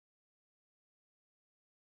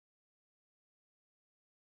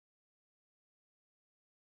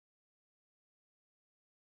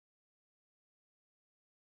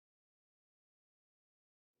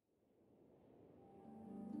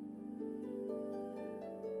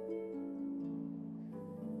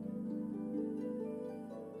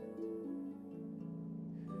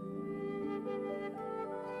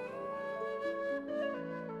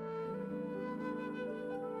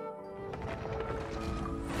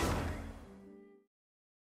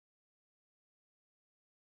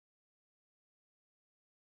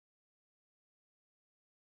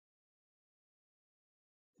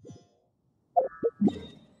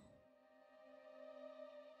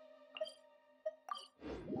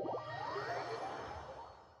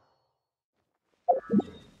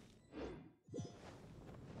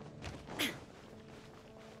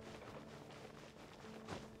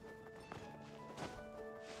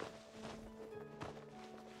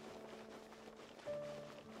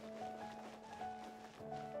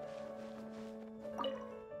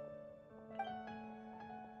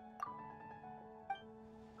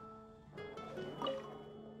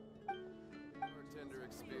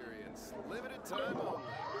Limited time only.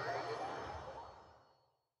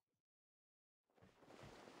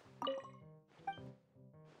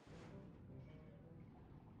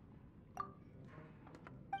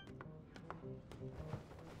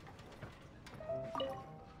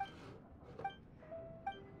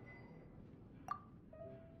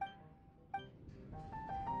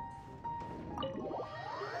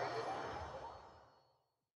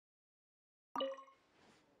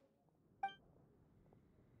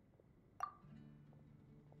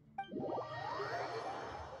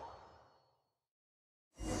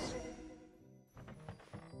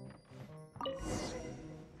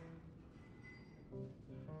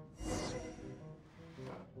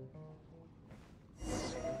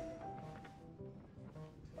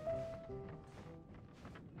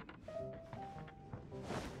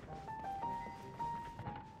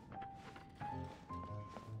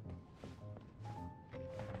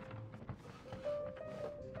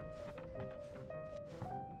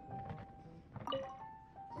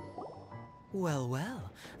 Well,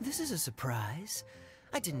 well, this is a surprise.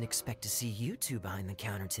 I didn't expect to see you two behind the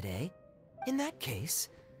counter today. In that case,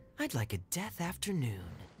 I'd like a death afternoon.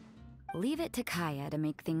 Leave it to Kaya to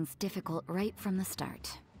make things difficult right from the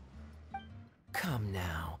start. Come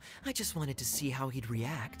now, I just wanted to see how he'd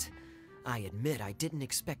react. I admit I didn't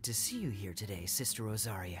expect to see you here today, Sister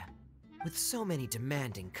Rosaria. With so many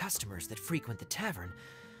demanding customers that frequent the tavern,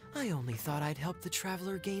 I only thought I'd help the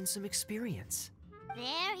traveler gain some experience.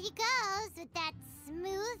 There he goes with that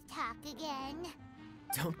smooth talk again.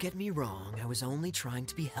 Don't get me wrong, I was only trying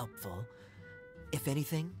to be helpful. If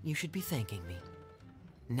anything, you should be thanking me.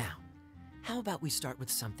 Now, how about we start with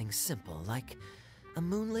something simple, like a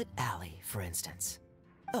moonlit alley, for instance?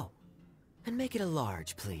 Oh, and make it a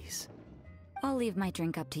large, please. I'll leave my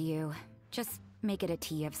drink up to you. Just make it a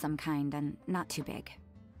tea of some kind and not too big.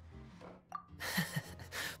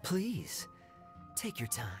 Please, take your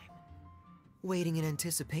time. Waiting in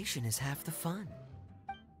anticipation is half the fun.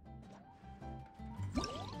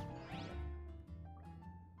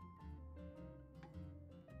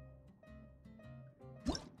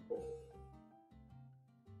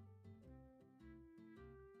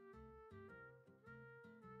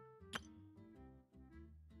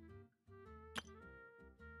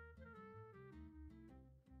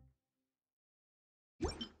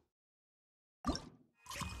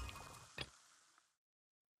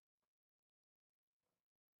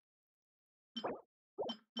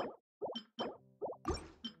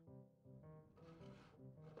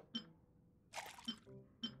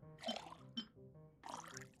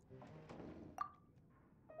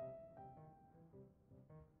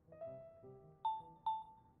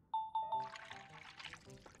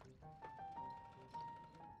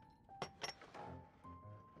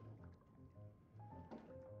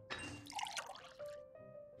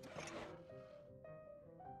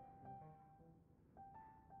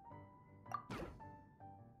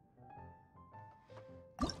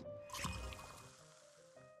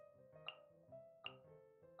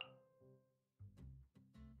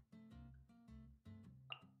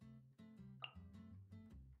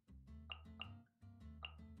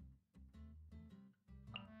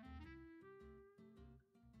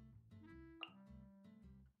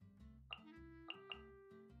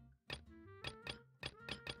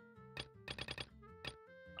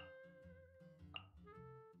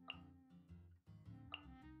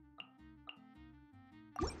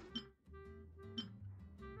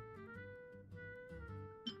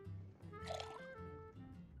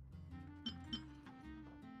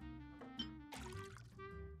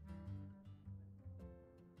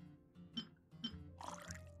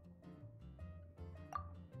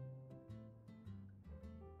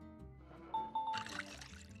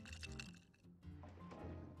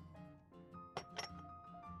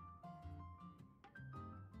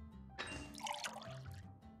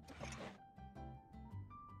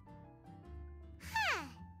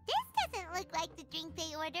 Doesn't look like the drink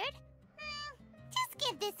they ordered. Just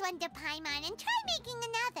give this one to Paimon and try making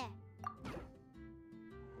another.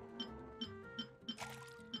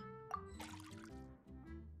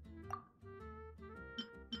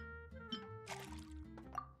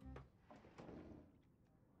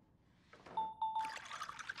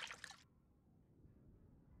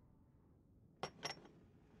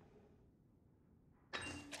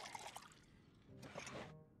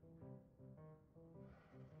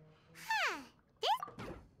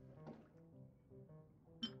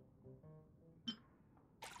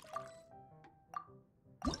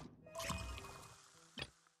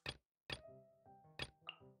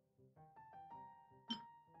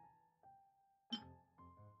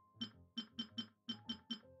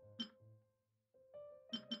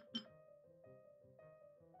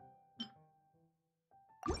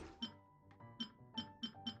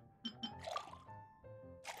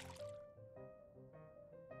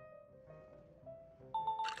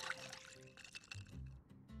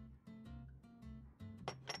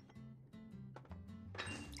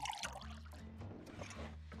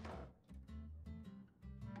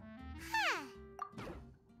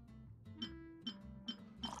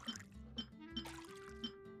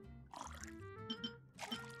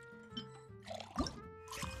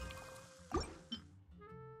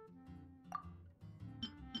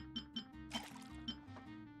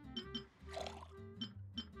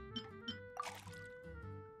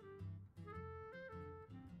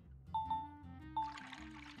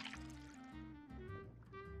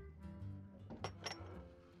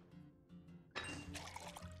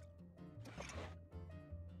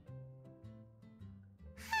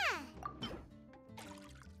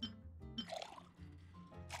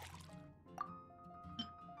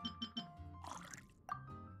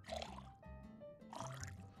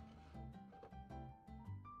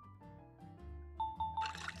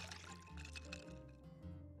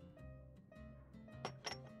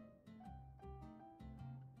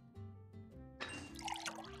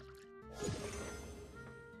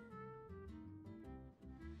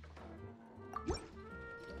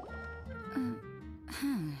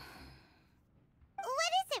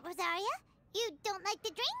 You don't like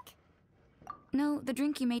the drink? No, the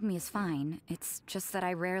drink you made me is fine. It's just that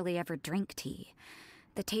I rarely ever drink tea.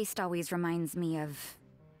 The taste always reminds me of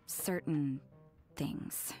certain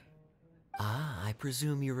things. Ah, I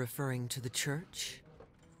presume you're referring to the church?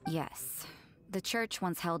 Yes. The church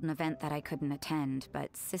once held an event that I couldn't attend,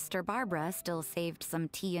 but Sister Barbara still saved some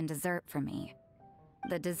tea and dessert for me.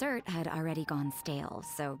 The dessert had already gone stale,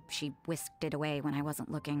 so she whisked it away when I wasn't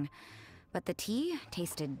looking. But the tea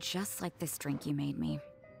tasted just like this drink you made me.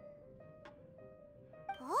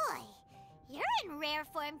 Boy, you're in rare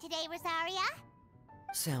form today, Rosaria.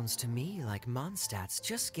 Sounds to me like Mondstadt's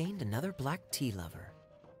just gained another black tea lover.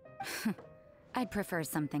 I'd prefer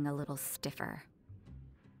something a little stiffer.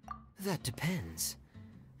 That depends.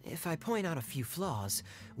 If I point out a few flaws,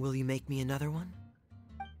 will you make me another one?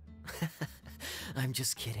 I'm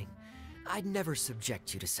just kidding. I'd never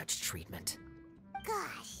subject you to such treatment.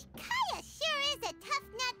 Gosh, Kaya sure is a tough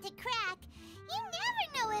nut to crack. You never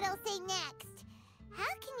know what he'll say next.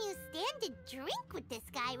 How can you stand to drink with this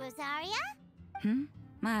guy, Rosaria?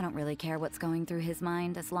 I don't really care what's going through his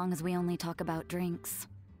mind as long as we only talk about drinks.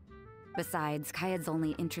 Besides, Kayad's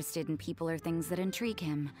only interested in people or things that intrigue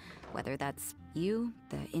him, whether that's you,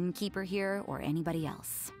 the innkeeper here, or anybody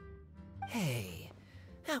else. Hey,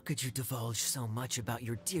 how could you divulge so much about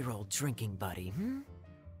your dear old drinking buddy,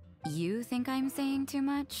 You think I'm saying too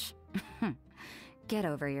much? Get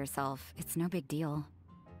over yourself. It's no big deal.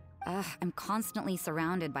 I'm constantly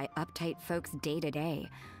surrounded by uptight folks day to day.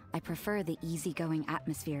 I prefer the easygoing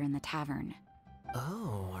atmosphere in the tavern.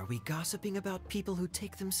 Oh, are we gossiping about people who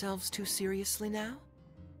take themselves too seriously now?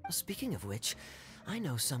 Speaking of which, I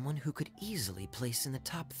know someone who could easily place in the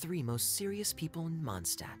top 3 most serious people in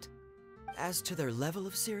Mondstadt. As to their level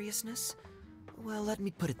of seriousness, well, let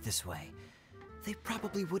me put it this way. They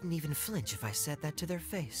probably wouldn't even flinch if I said that to their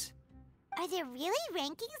face. Are there really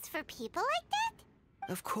rankings for people like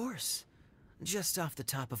that? Of course. Just off the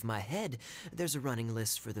top of my head, there's a running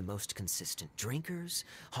list for the most consistent drinkers,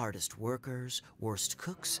 hardest workers, worst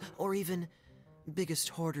cooks, or even biggest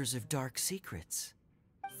hoarders of dark secrets.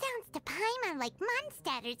 Sounds to Paimon like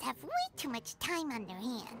Mondstadters have way too much time on their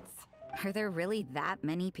hands. Are there really that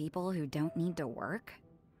many people who don't need to work?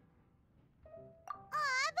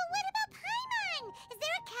 Aw, but what about Paimon? Is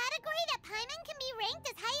there a category that Paimon can be ranked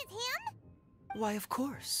as high as him? Why, of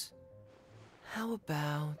course. How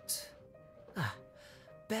about...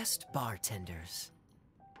 best bartenders.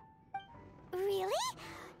 Really?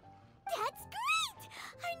 That's great!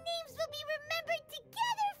 Our names will be remembered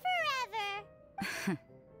together forever!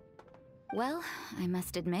 Well, I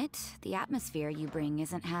must admit, the atmosphere you bring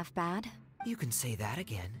isn't half bad. You can say that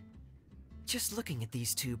again. Just looking at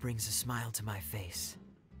these two brings a smile to my face.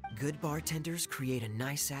 Good bartenders create a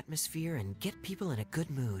nice atmosphere and get people in a good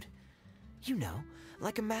mood. You know,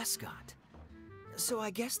 like a mascot. So I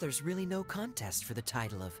guess there's really no contest for the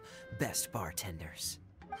title of Best Bartenders.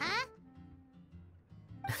 Huh?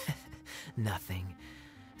 Nothing.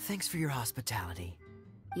 Thanks for your hospitality.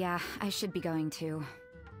 Yeah, I should be going too.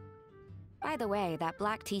 By the way, that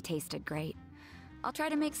black tea tasted great. I'll try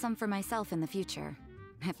to make some for myself in the future.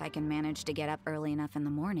 If I can manage to get up early enough in the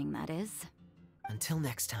morning, that is. Until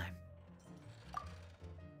next time.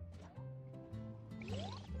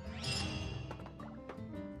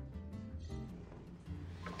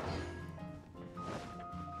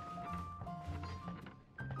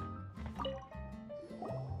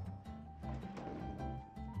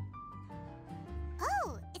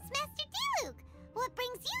 Oh, it's Master Diluc! What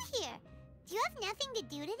brings you here? Do you have nothing to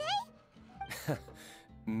do today?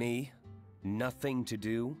 Me? Nothing to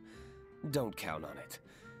do? Don't count on it.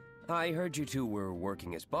 I heard you two were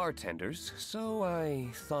working as bartenders, so I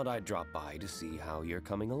thought I'd drop by to see how you're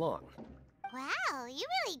coming along. Wow, you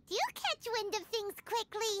really do catch wind of things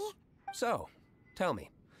quickly. So, tell me,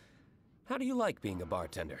 how do you like being a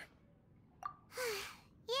bartender?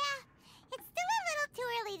 Yeah, it's still a little too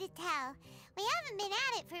early to tell. We haven't been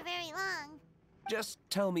at it for very long. Just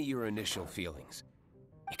tell me your initial feelings.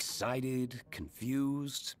 Excited,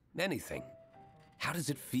 confused, anything. How does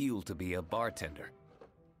it feel to be a bartender?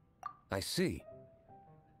 I see.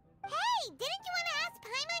 Hey, didn't you want to ask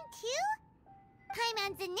Paimon too?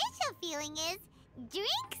 Paimon's initial feeling is,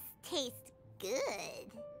 drinks taste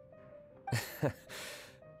good.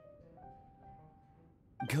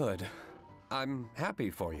 Good. I'm happy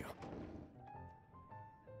for you.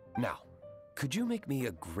 Now, could you make me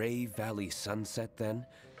a Gray Valley sunset then?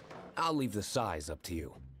 I'll leave the size up to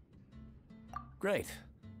you. Great.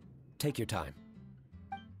 Take your time.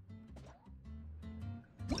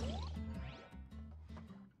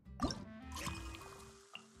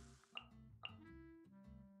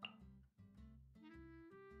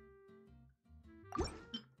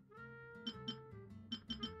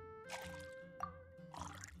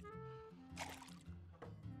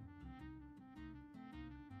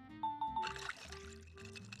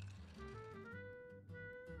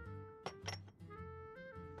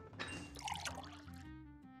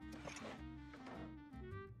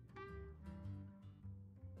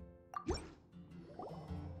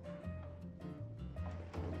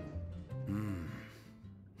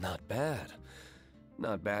 Not bad.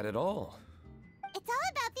 Not bad at all. It's all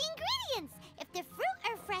about the ingredients. If the fruit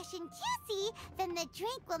are fresh and juicy, then the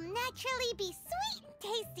drink will naturally be sweet and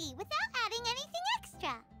tasty without adding anything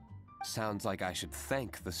extra. Sounds like I should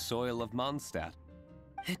thank the soil of Mondstadt.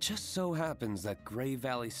 It just so happens that Grey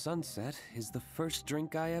Valley Sunset is the first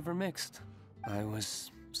drink I ever mixed. I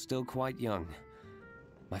was still quite young.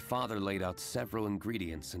 My father laid out several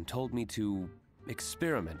ingredients and told me to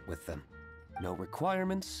experiment with them. No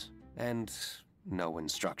requirements and no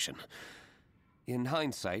instruction. In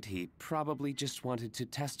hindsight, he probably just wanted to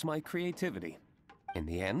test my creativity. In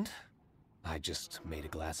the end, I just made a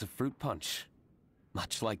glass of fruit punch.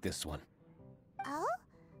 Much like this one. Oh?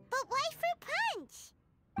 But why fruit punch?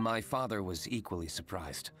 My father was equally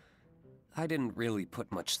surprised. I didn't really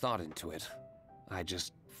put much thought into it. I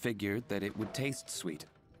just figured that it would taste sweet.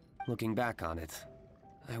 Looking back on it,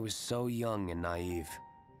 I was so young and naive.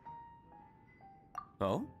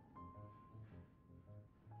 Oh?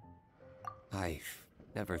 I've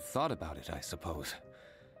never thought about it, I suppose.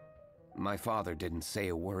 My father didn't say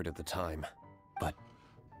a word at the time, but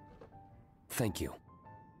thank you.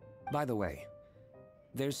 By the way,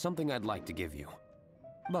 there's something I'd like to give you.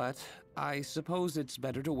 But I suppose it's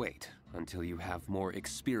better to wait until you have more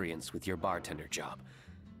experience with your bartender job.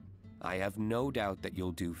 I have no doubt that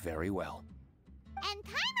you'll do very well. And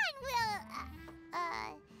Paimon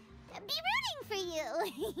will, be rooting for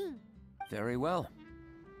you. Very well.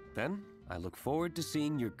 Then, I look forward to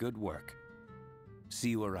seeing your good work. See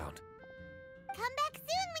you around. Come back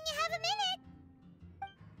soon when you have a minute.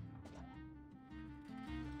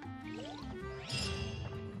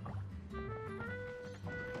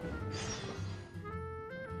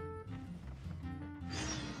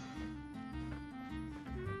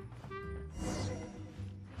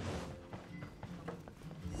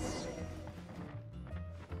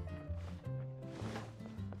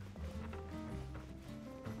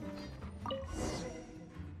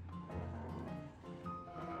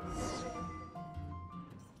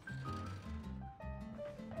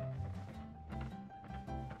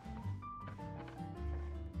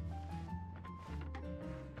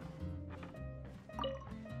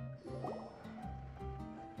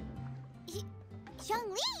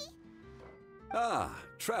 Zhongli? Ah,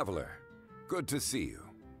 traveler. Good to see you.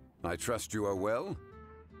 I trust you are well?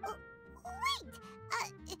 Wait!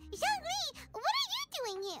 Zhongli, what are you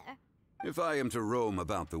doing here? If I am to roam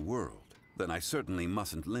about the world, then I certainly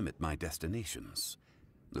mustn't limit my destinations.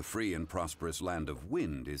 The free and prosperous land of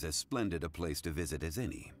Wind is as splendid a place to visit as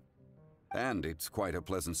any. And it's quite a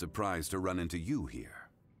pleasant surprise to run into you here.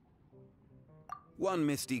 One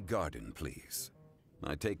misty garden, please.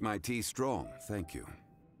 I take my tea strong, thank you.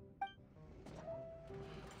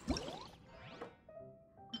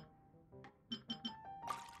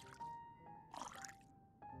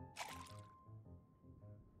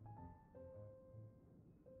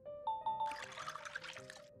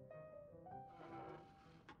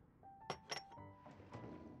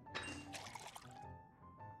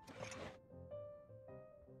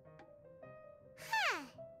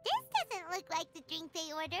 This doesn't look like the drink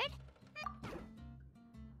they ordered.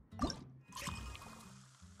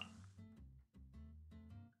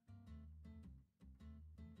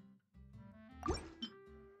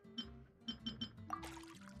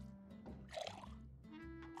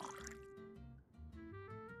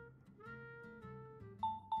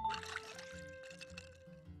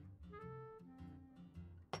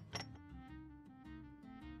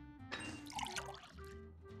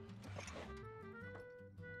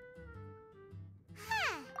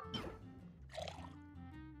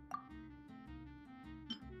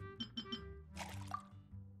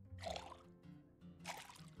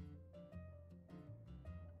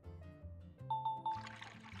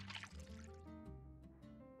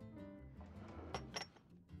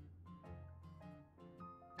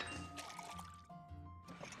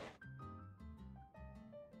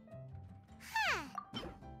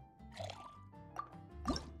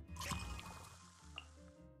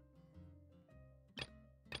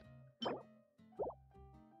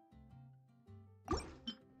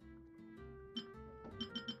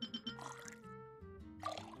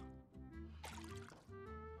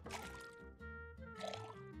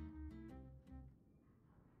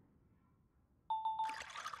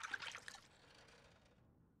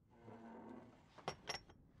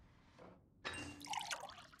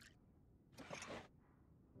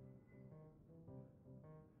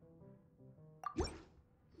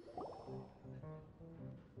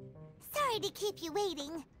 Sorry to keep you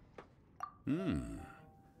waiting.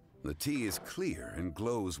 The tea is clear and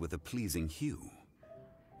glows with a pleasing hue.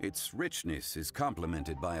 Its richness is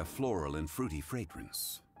complemented by a floral and fruity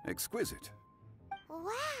fragrance. Exquisite. Wow!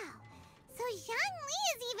 So Zhang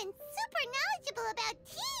is even super knowledgeable about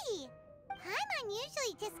tea! Paimon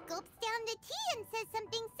usually just gulps down the tea and says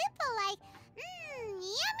something simple like,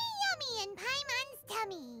 yummy yummy in Paimon's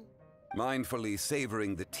tummy. Mindfully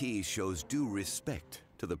savoring the tea shows due respect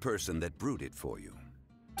to the person that brewed it for you.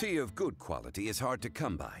 Tea of good quality is hard to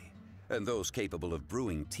come by, and those capable of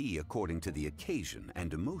brewing tea according to the occasion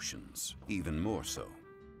and emotions, even more so.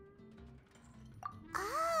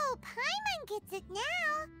 Oh, Paimon gets it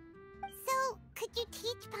now. So, could you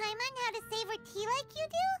teach Paimon how to savor tea like you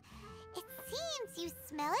do? It seems you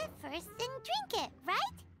smell it first and drink it,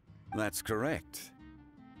 right? That's correct.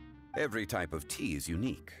 Every type of tea is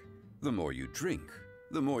unique. The more you drink,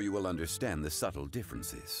 the more you will understand the subtle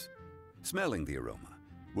differences. Smelling the aroma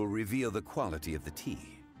will reveal the quality of the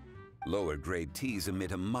tea. Lower grade teas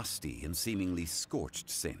emit a musty and seemingly scorched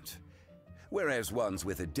scent, whereas ones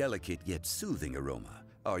with a delicate yet soothing aroma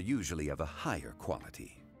are usually of a higher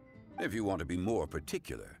quality. If you want to be more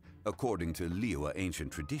particular, according to Liyue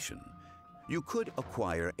ancient tradition, you could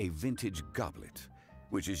acquire a vintage goblet,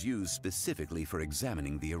 which is used specifically for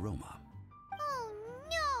examining the aroma. Oh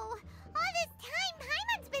no! All this time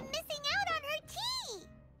Paimon's been missing out on her tea!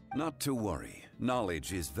 Not to worry.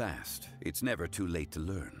 Knowledge is vast. It's never too late to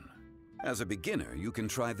learn. As a beginner, you can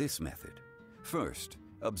try this method. First,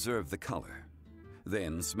 observe the color.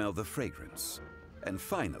 Then smell the fragrance. And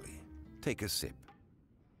finally, take a sip.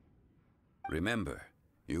 Remember,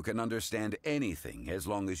 you can understand anything as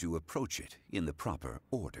long as you approach it in the proper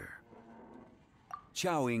order.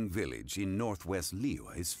 Chaoying Village in northwest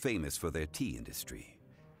Liyue is famous for their tea industry.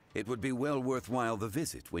 It would be well worthwhile the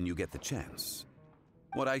visit when you get the chance.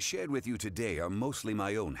 What I shared with you today are mostly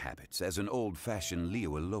my own habits as an old-fashioned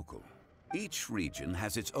Liyue local. Each region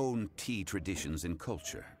has its own tea traditions and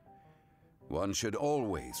culture. One should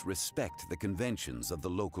always respect the conventions of the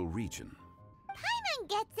local region. Paimon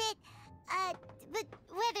gets it, but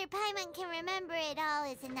whether Paimon can remember it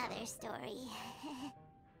all is another story.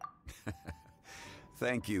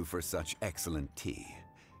 Thank you for such excellent tea.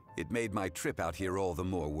 It made my trip out here all the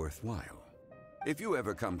more worthwhile. If you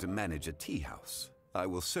ever come to manage a tea house, I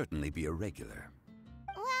will certainly be a regular.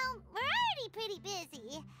 Well, we're already pretty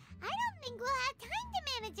busy. I don't think we'll have time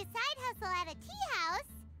to manage a side hustle at a tea house.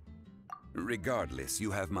 Regardless, you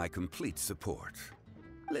have my complete support.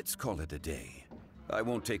 Let's call it a day. I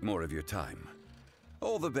won't take more of your time.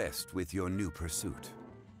 All the best with your new pursuit.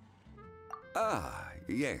 Ah,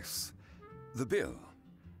 yes. The bill.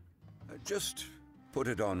 Just put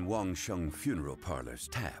it on Wangsheng Funeral Parlor's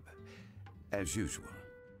tab, as usual.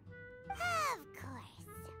 Of course.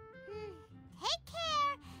 Take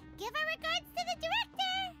care. Give our regards to the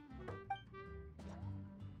director.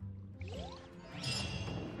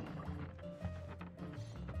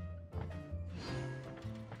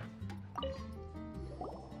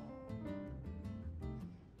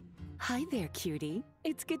 Hi there, cutie.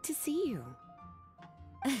 It's good to see you.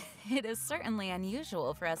 It is certainly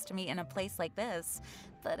unusual for us to meet in a place like this,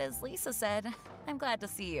 but as Lisa said, I'm glad to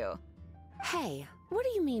see you. Hey, what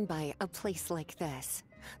do you mean by a place like this?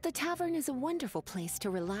 The tavern is a wonderful place to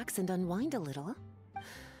relax and unwind a little.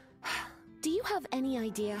 Do you have any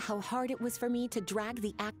idea how hard it was for me to drag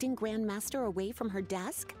the acting grandmaster away from her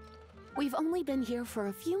desk? We've only been here for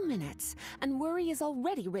a few minutes, and worry is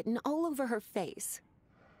already written all over her face.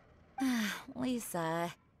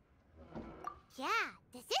 Lisa. Yeah,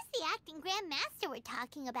 this is the acting grandmaster we're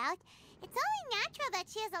talking about. It's only natural that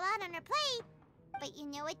she has a lot on her plate. But you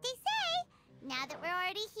know what they say, now that we're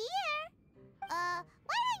already here. Why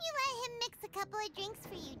don't you let him mix a couple of drinks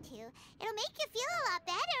for you two? It'll make you feel a lot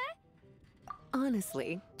better.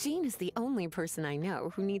 Honestly, Jean is the only person I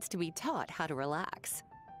know who needs to be taught how to relax.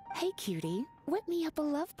 Hey, cutie, whip me up a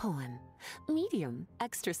love poem. Medium,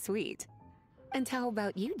 extra sweet. And how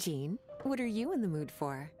about you, Jean? What are you in the mood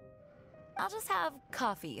for? I'll just have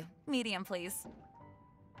coffee. Medium, please.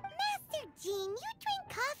 Master Jean, you drink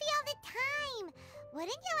coffee all the time. Wouldn't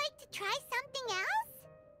you like to try something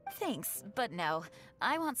else? Thanks, but no.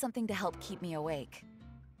 I want something to help keep me awake.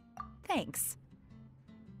 Thanks.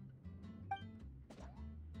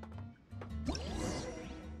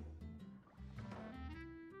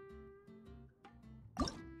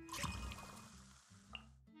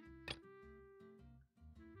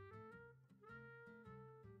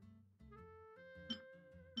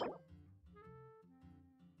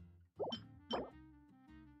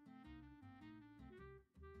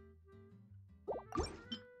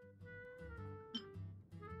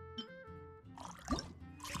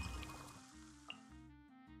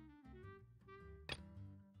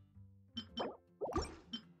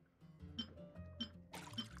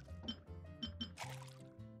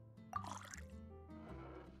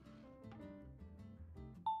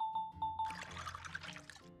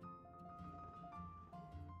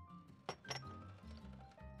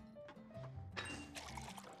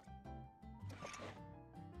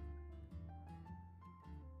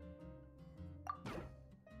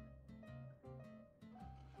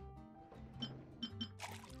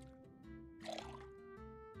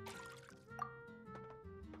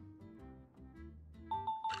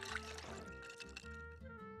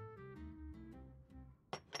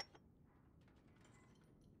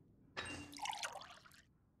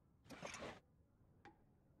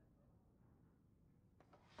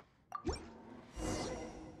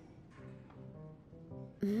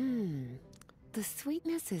 Mmm. The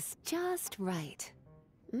sweetness is just right.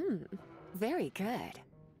 Mmm. Very good.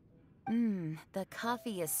 The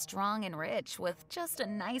coffee is strong and rich with just a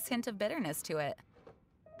nice hint of bitterness to it.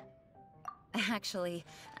 Actually,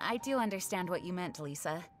 I do understand what you meant,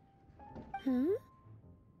 Lisa.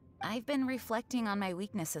 I've been reflecting on my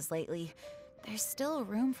weaknesses lately. There's still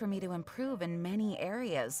room for me to improve in many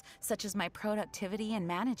areas, such as my productivity and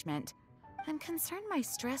management. I'm concerned my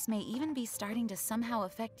stress may even be starting to somehow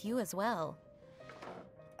affect you as well.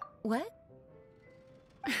 What?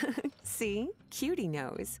 See? Cutie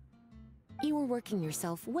knows. You were working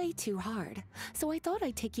yourself way too hard, so I thought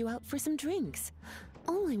I'd take you out for some drinks.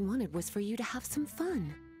 All I wanted was for you to have some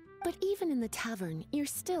fun. But even in the tavern, you're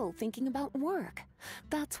still thinking about work.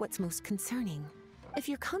 That's what's most concerning. If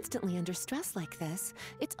you're constantly under stress like this,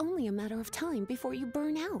 it's only a matter of time before you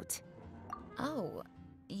burn out. Oh,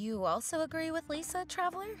 you also agree with Lisa,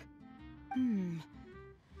 Traveler?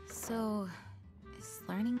 So, is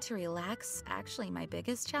learning to relax actually my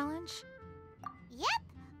biggest challenge? Yep!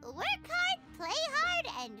 Work hard, play hard,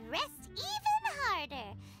 and rest even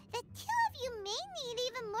harder. The two of you may need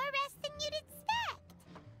even more rest than you'd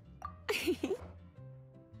expect.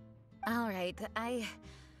 All right, I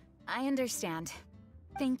understand.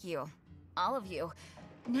 Thank you, all of you.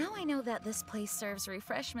 Now I know that this place serves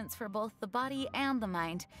refreshments for both the body and the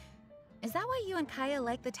mind. Is that why you and Kaya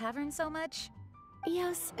like the tavern so much?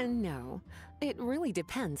 Yes and no. It really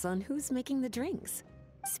depends on who's making the drinks.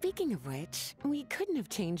 Speaking of which, we couldn't have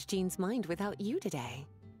changed Jean's mind without you today.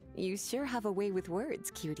 You sure have a way with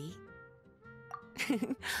words, cutie.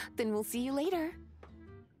 Then we'll see you later.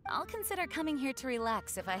 I'll consider coming here to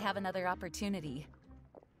relax if I have another opportunity.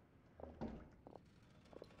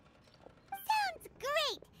 Sounds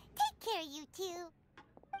great! Take care, you two.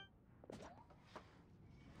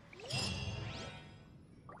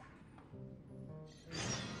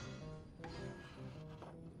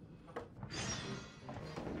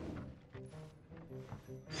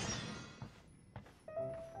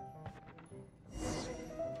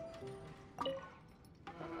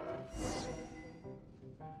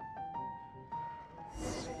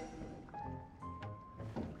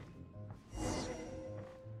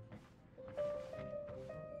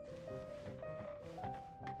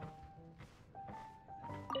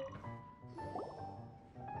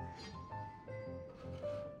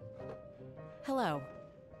 Hello.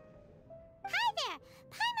 Hi there!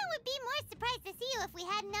 Paimon would be more surprised to see you if we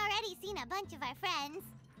hadn't already seen a bunch of our friends.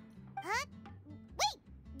 Huh? Wait!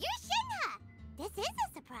 You're Shinha! This is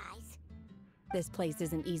a surprise. This place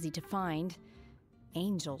isn't easy to find.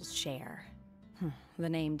 Angel's Share. The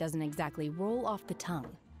name doesn't exactly roll off the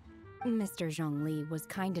tongue. Mr. Zhongli was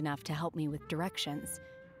kind enough to help me with directions.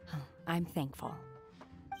 I'm thankful.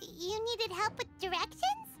 You needed help with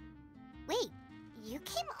directions? Wait, you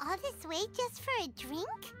came all this way just for a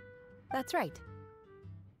drink? That's right.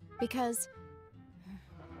 Because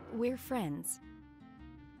we're friends.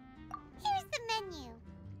 Here's the menu.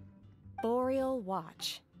 Boreal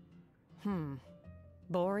Watch.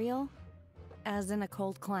 Boreal? As in a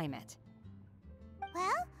cold climate.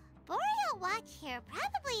 Well, Boreal Watch here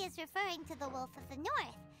probably is referring to the Wolf of the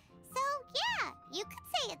North. So, yeah, you could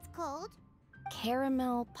say it's cold.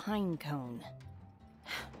 Caramel pine cone.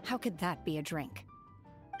 How could that be a drink?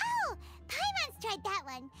 Oh, Paimon's tried that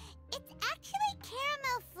one. It's actually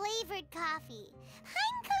caramel-flavored coffee.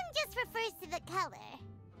 Pinecone just refers to the color.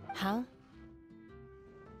 Huh?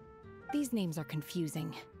 These names are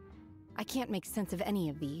confusing. I can't make sense of any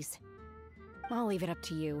of these. I'll leave it up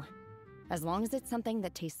to you. As long as it's something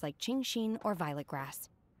that tastes like Qingxin or violet grass.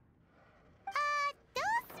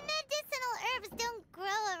 Those medicinal herbs don't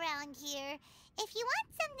grow around here. If you want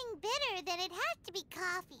something bitter, then it has to be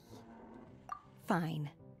coffee. Fine.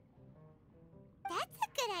 That's a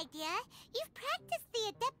good idea. You've practiced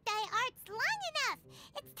the Adepti arts long enough.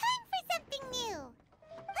 It's time for something new.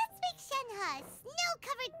 Let's make Shenhe a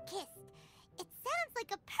snow-covered kiss. It sounds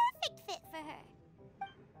like a perfect fit for her.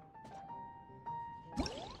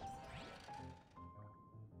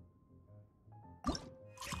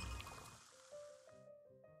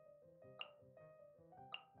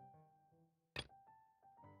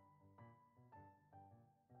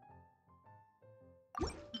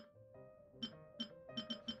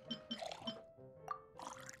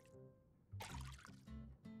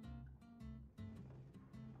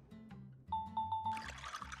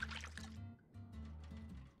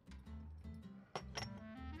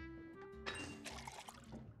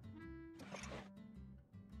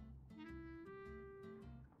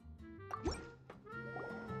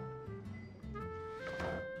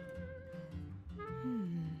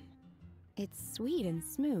 It's sweet and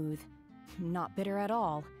smooth. Not bitter at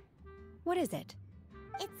all. What is it?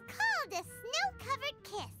 It's called a snow-covered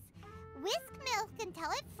kiss. Whisk milk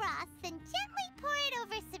until it froths, then gently pour it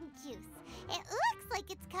over some juice. It looks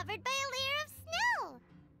like it's covered by a layer of snow.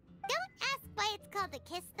 Don't ask why it's called a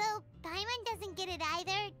kiss, though. Paimon doesn't get it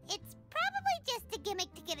either. It's probably just a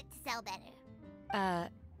gimmick to get it to sell better.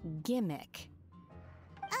 Gimmick.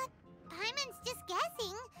 Paimon's just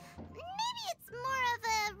guessing. Maybe it's more of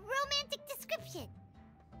a romantic description.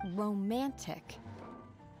 Romantic.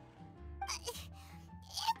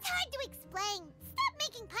 It's hard to explain. Stop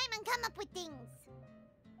making Paimon come up with things.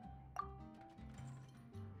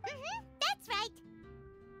 That's right.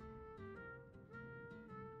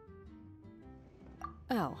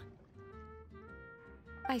 Oh.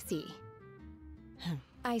 I see.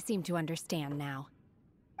 I seem to understand now.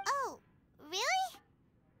 Oh, really?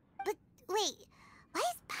 But wait, why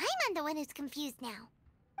is Paimon the one who's confused now?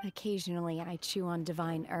 Occasionally I chew on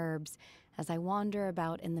divine herbs as I wander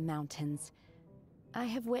about in the mountains. I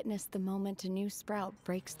have witnessed the moment a new sprout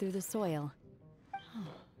breaks through the soil.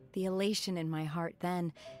 The elation in my heart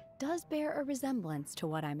then does bear a resemblance to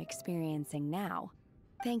what I'm experiencing now.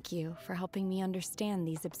 Thank you for helping me understand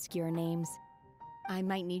these obscure names. I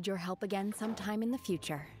might need your help again sometime in the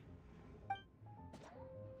future.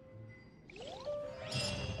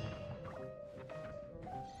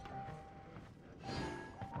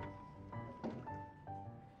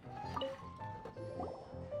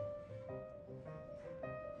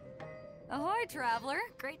 Ahoy, traveler!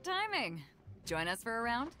 Great timing. Join us for a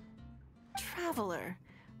round? Traveler,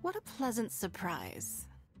 what a pleasant surprise.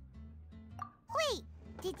 Wait,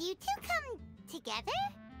 did you two come together?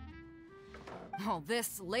 Well,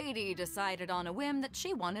 this lady decided on a whim that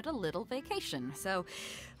she wanted a little vacation, so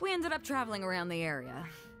we ended up traveling around the area.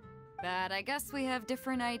 But I guess we have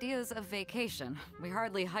different ideas of vacation. We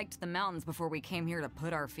hardly hiked the mountains before we came here to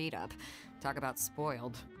put our feet up. Talk about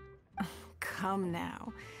spoiled. Come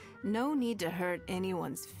now. No need to hurt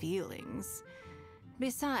anyone's feelings.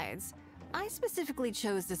 Besides, I specifically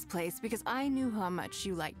chose this place because I knew how much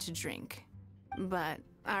you like to drink. But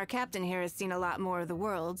our captain here has seen a lot more of the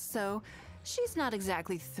world, so she's not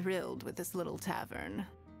exactly thrilled with this little tavern.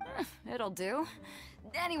 It'll do.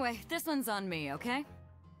 Anyway, this one's on me, okay?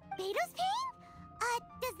 Beto's paying?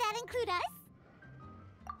 Does that include us?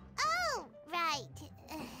 Oh, right.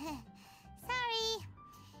 Sorry.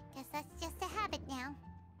 Guess that's just a habit now.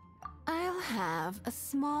 I'll have a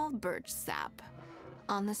small birch sap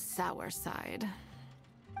on the sour side.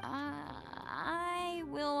 I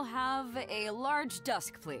will have a large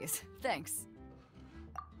dusk, please. Thanks.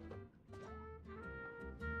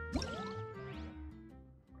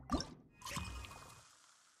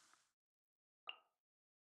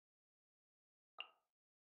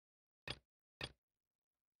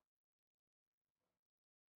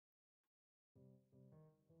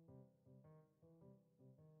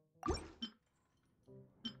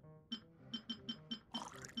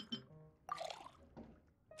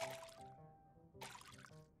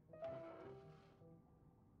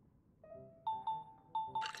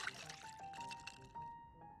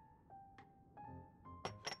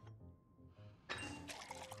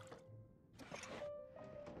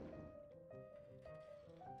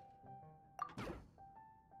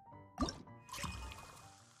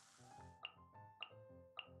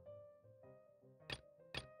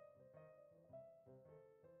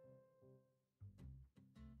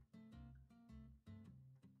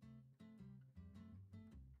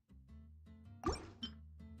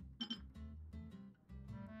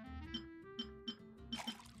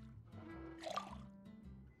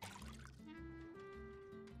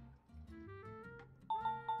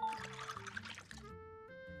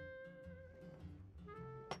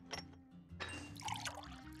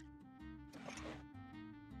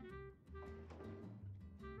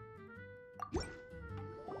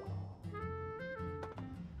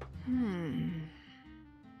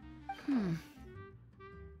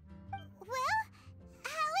 Well,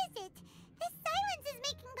 how is it? This silence is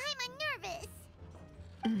making Paimon nervous.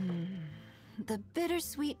 The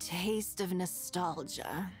bittersweet taste of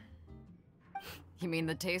nostalgia. You mean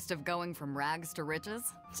the taste of going from rags to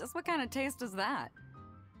riches? Just what kind of taste is that?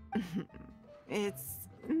 It's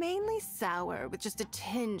mainly sour with just a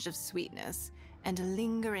tinge of sweetness and a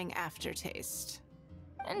lingering aftertaste.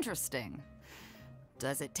 Interesting.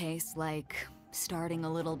 Does it taste like starting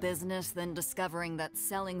a little business, then discovering that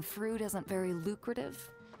selling fruit isn't very lucrative?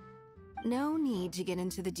 No need to get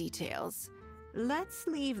into the details. Let's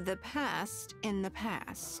leave the past in the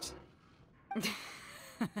past.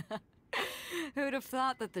 Who'd have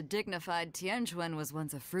thought that the dignified Tianquan was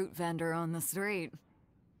once a fruit vendor on the street?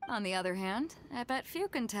 On the other hand, I bet few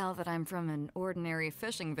can tell that I'm from an ordinary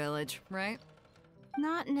fishing village, right?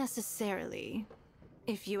 Not necessarily.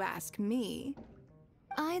 If you ask me,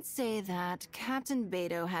 I'd say that Captain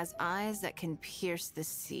Beto has eyes that can pierce the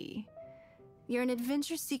sea. You're an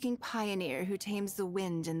adventure-seeking pioneer who tames the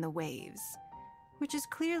wind and the waves, which is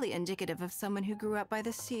clearly indicative of someone who grew up by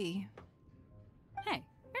the sea. Hey,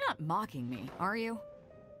 you're not mocking me, are you?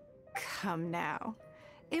 Come now.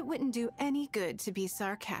 It wouldn't do any good to be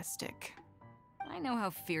sarcastic. I know how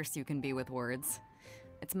fierce you can be with words.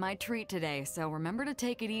 It's my treat today, so remember to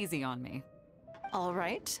take it easy on me. All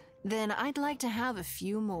right, then I'd like to have a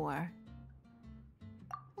few more.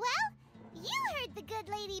 Well, you heard the good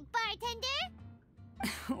lady bartender.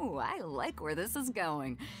 Ooh, I like where this is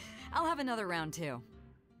going. I'll have another round too.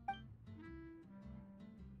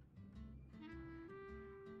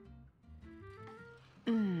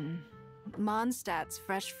 Mondstadt's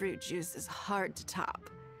fresh fruit juice is hard to top.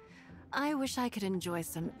 I wish I could enjoy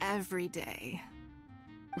some every day.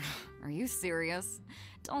 Are you serious?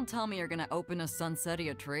 Don't tell me you're gonna open a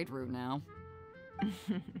Sunsetia trade route now.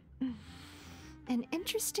 An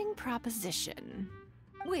interesting proposition.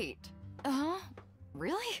 Wait,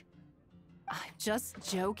 really? I'm just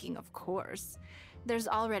joking, of course. There's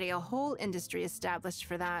already a whole industry established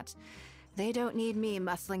for that. They don't need me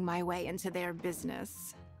muscling my way into their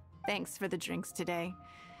business. Thanks for the drinks today.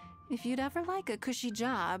 If you'd ever like a cushy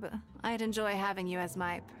job, I'd enjoy having you as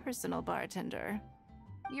my personal bartender.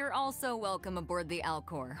 You're also welcome aboard the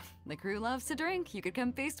Alcor. The crew loves to drink. You could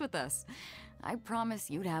come feast with us. I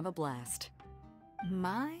promise you'd have a blast.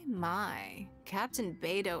 My. Captain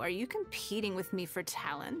Beto, are you competing with me for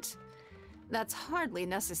talent? That's hardly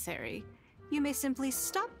necessary. You may simply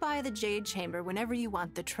stop by the Jade Chamber whenever you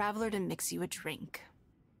want the Traveler to mix you a drink.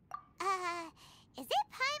 Is it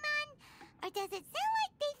Paimon? Or does it sound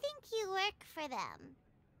like they think you work for them?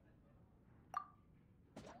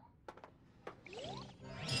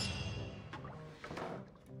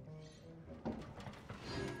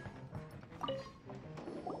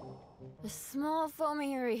 A small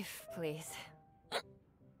foamy reef, please.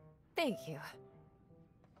 Thank you.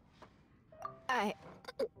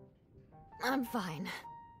 I'm fine.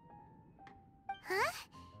 Huh?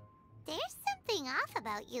 There's something off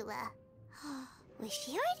about Eula. Was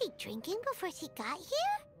she already drinking before she got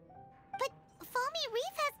here? But foamy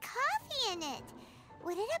reef has coffee in it.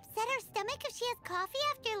 Would it upset her stomach if she has coffee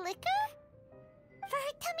after liquor? For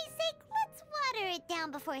her tummy's sake, let's water it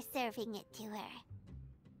down before serving it to her.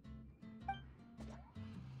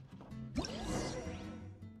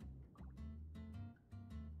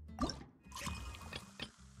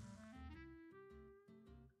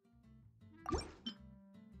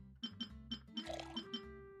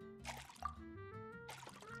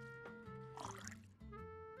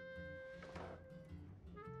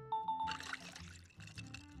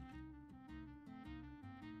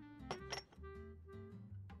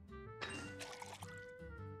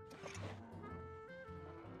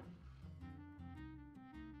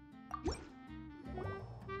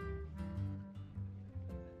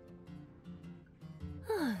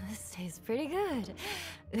 This tastes pretty good.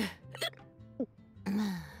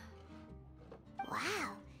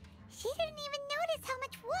 Wow, she didn't even notice how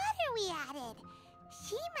much water we added.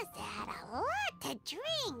 She must have had a lot to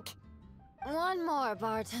drink. One more,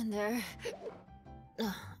 bartender.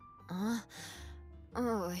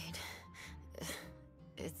 Oh, wait.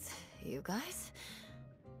 It's you guys?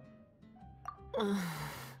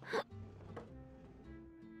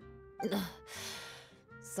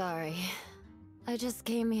 Sorry. I just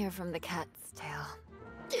came here from the Cat's Tail.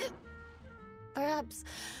 Perhaps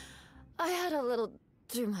I had a little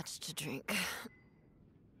too much to drink.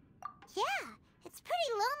 Yeah, it's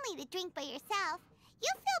pretty lonely to drink by yourself.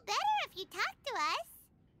 You'll feel better if you talk to us.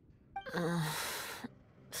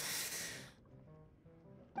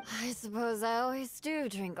 I suppose I always do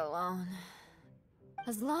drink alone.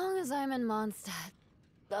 As long as I'm in Mondstadt,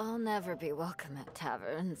 I'll never be welcome at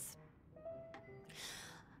taverns.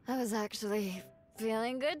 I was actually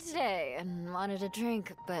feeling good today and wanted a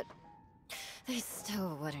drink, but they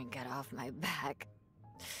still wouldn't get off my back.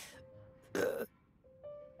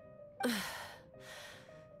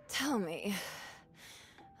 Tell me,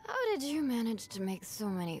 how did you manage to make so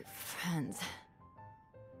many friends?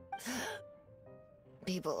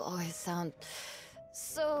 People always sound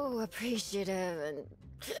so appreciative and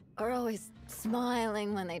are always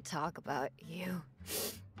smiling when they talk about you.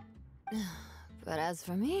 But as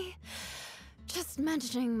for me, just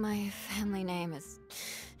mentioning my family name is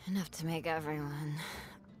enough to make everyone...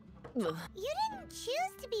 You didn't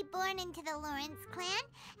choose to be born into the Lawrence clan,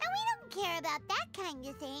 and we don't care about that kind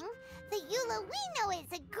of thing. The Eula we know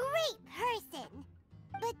is a great person.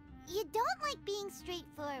 But you don't like being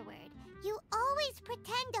straightforward. You always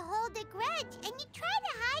pretend to hold a grudge, and you try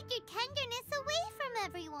to hide your tenderness away from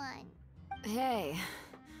everyone. Hey,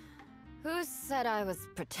 who said I was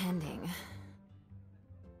pretending?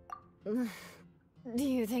 Do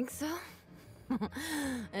you think so?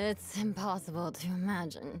 It's impossible to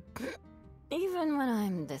imagine. Even when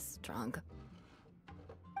I'm this drunk.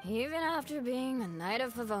 Even after being a Knight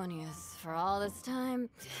of Favonius for all this time,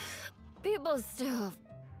 people still...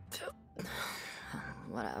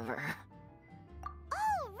 Whatever.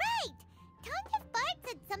 Oh, right! Tanya Bard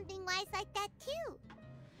said something wise like that, too.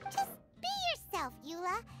 Just be yourself,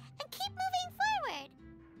 Eula, and keep moving forward.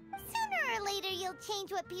 Sooner or later, you'll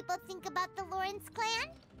change what people think about the Lawrence clan.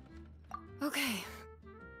 Okay.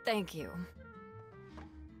 Thank you.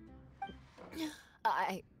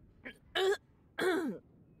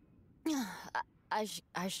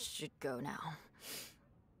 I should go now.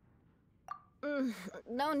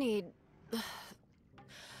 No need.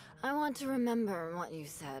 I want to remember what you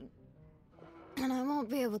said. And I won't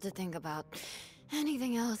be able to think about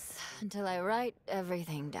anything else until I write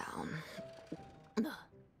everything down. Eula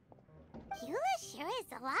sure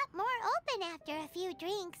is a lot more open after a few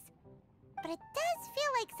drinks. But it does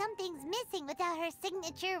feel like something's missing without her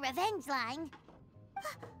signature revenge line.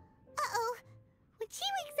 Uh-oh. When she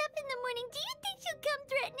wakes up in the morning, do you think she'll come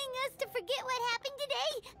threatening us to forget what happened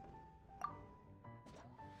today?